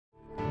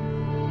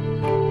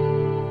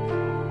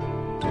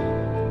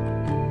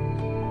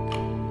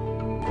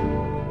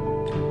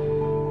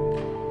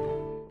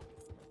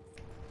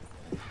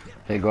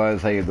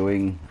guys, how you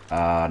doing?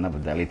 Another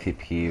daily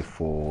tip here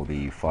for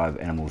the 5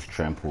 animals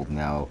trampled.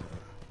 Now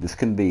this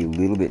can be a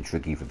little bit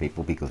tricky for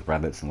people because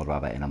rabbits and a lot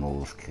of other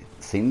animals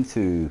seem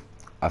to,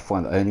 I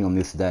find only on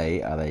this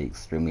day are they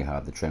extremely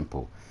hard to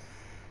trample.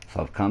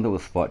 So I've come to a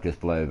spot just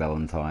below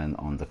Valentine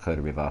on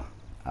Dakota River.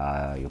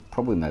 You'll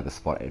probably know the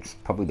spot. It's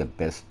probably the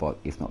best spot,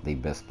 if not the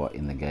best spot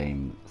in the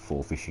game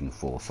for fishing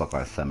for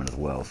sockeye salmon as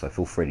well, so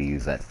feel free to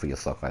use that for your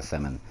sockeye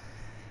salmon.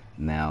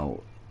 Now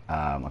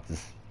I've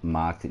just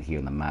marked it here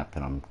on the map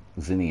and I'm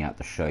zooming out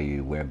to show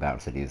you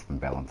whereabouts it is from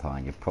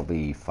Valentine. You're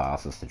probably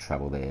fastest to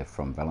travel there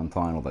from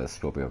Valentine, although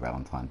Strawberry or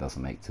Valentine doesn't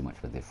make too much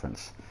of a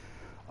difference.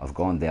 I've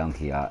gone down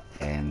here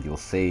and you'll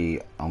see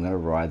I'm going to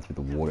ride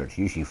through the water. It's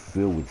usually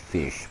filled with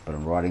fish, but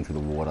I'm riding through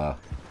the water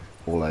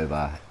all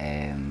over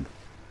and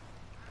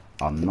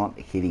I'm not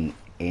hitting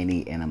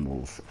any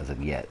animals as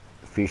of yet.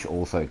 Fish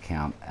also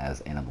count as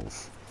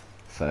animals.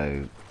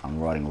 So I'm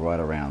riding right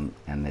around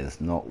and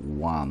there's not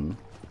one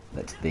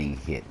that's being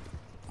hit.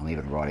 I'm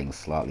even riding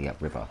slightly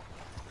upriver.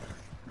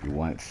 You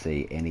won't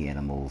see any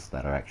animals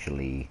that are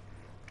actually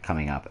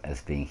coming up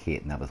as being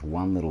hit. Now there's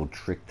one little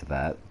trick to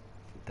that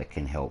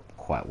can help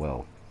quite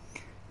well.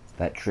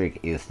 That trick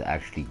is to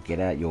actually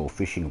get out your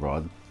fishing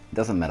rod. It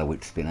doesn't matter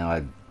which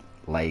spinner,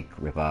 lake,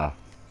 river,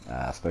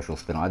 special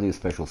spinner. I do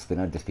special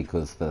spinner just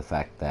because for the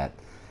fact that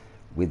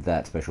with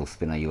that special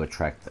spinner you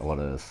attract a lot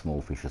of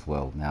small fish as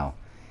well. Now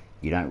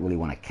you don't really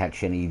want to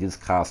catch any, you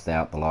just cast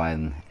out the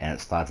line and it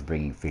starts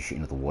bringing fish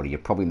into the water. You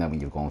probably know when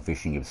you've gone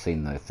fishing, you've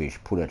seen no fish,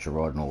 put out your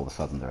rod and all of a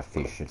sudden there are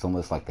fish. It's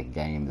almost like the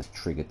game is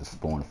triggered to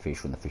spawn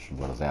fish when the fishing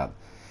rod is out.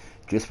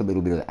 Just for a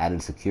little bit of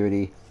added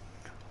security,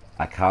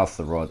 I cast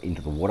the rod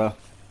into the water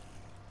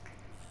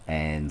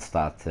and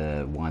start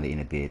to wind it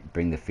in a bit,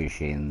 bring the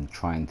fish in,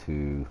 trying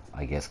to,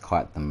 I guess,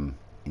 kite them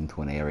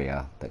into an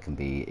area that can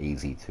be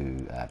easy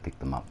to pick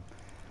them up.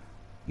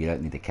 You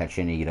don't need to catch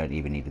any, you don't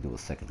even need to do a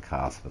second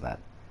cast for that.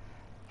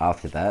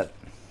 After that,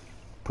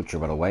 put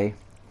your rod away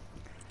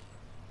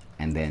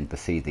and then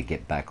proceed to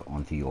get back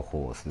onto your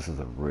horse. This is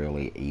a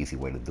really easy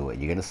way to do it.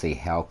 You're going to see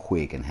how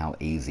quick and how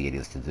easy it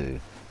is to do.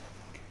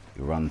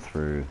 You run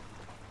through,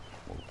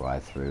 or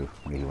ride through,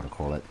 whatever you want to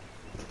call it.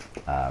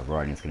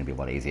 Riding is going to be a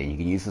lot easier. You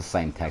can use the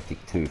same tactic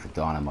too for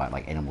dynamite,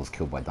 like animals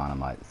killed by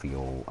dynamite for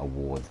your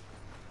award.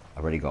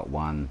 I've already got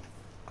one,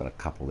 got a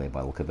couple there by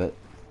the look of it,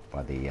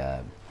 by the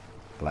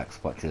black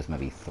splotches,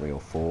 maybe 3 or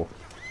 4.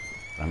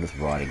 I'm just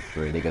riding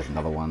through. There goes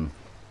another one,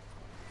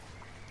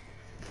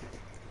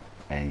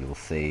 and you'll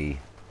see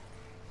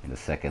in a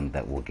second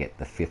that we'll get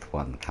the 5th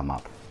one come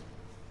up.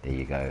 There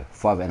you go,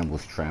 5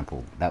 animals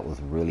trampled. That was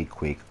really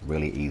quick,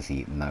 really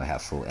easy, no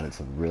hassle, and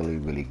it's a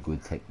really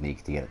good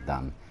technique to get it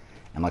done.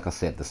 And like I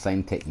said, the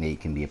same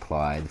technique can be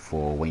applied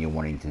for when you're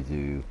wanting to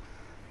do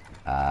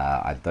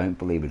I don't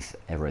believe it's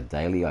ever a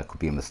daily, I could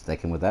be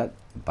mistaken with that,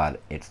 but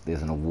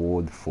there's an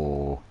award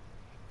for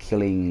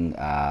killing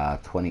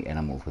 20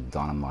 animals with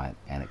dynamite,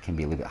 and it can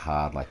be a little bit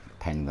hard, like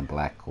painting them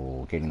black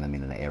or getting them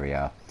in an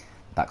area.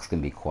 Ducks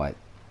can be quite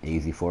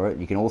easy for it.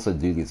 You can also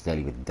do this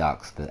daily with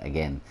ducks, but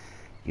again,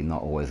 you're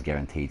not always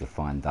guaranteed to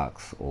find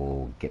ducks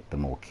or get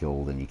them all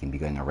killed, and you can be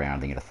going around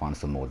and you to find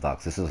some more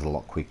ducks. This is a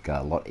lot quicker,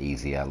 a lot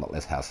easier, a lot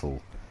less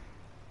hassle,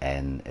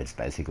 and it's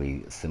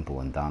basically simple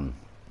and done.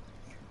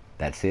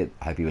 That's it.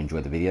 I hope you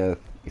enjoyed the video.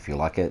 If you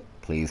like it,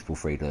 please feel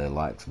free to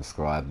like,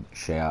 subscribe,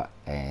 share,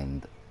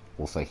 and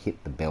also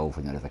hit the bell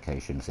for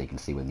notifications so you can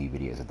see when new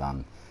videos are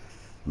done.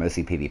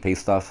 Mostly PvP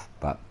stuff,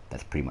 but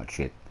that's pretty much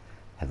it.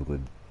 Have a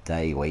good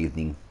day or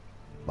evening.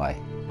 Bye.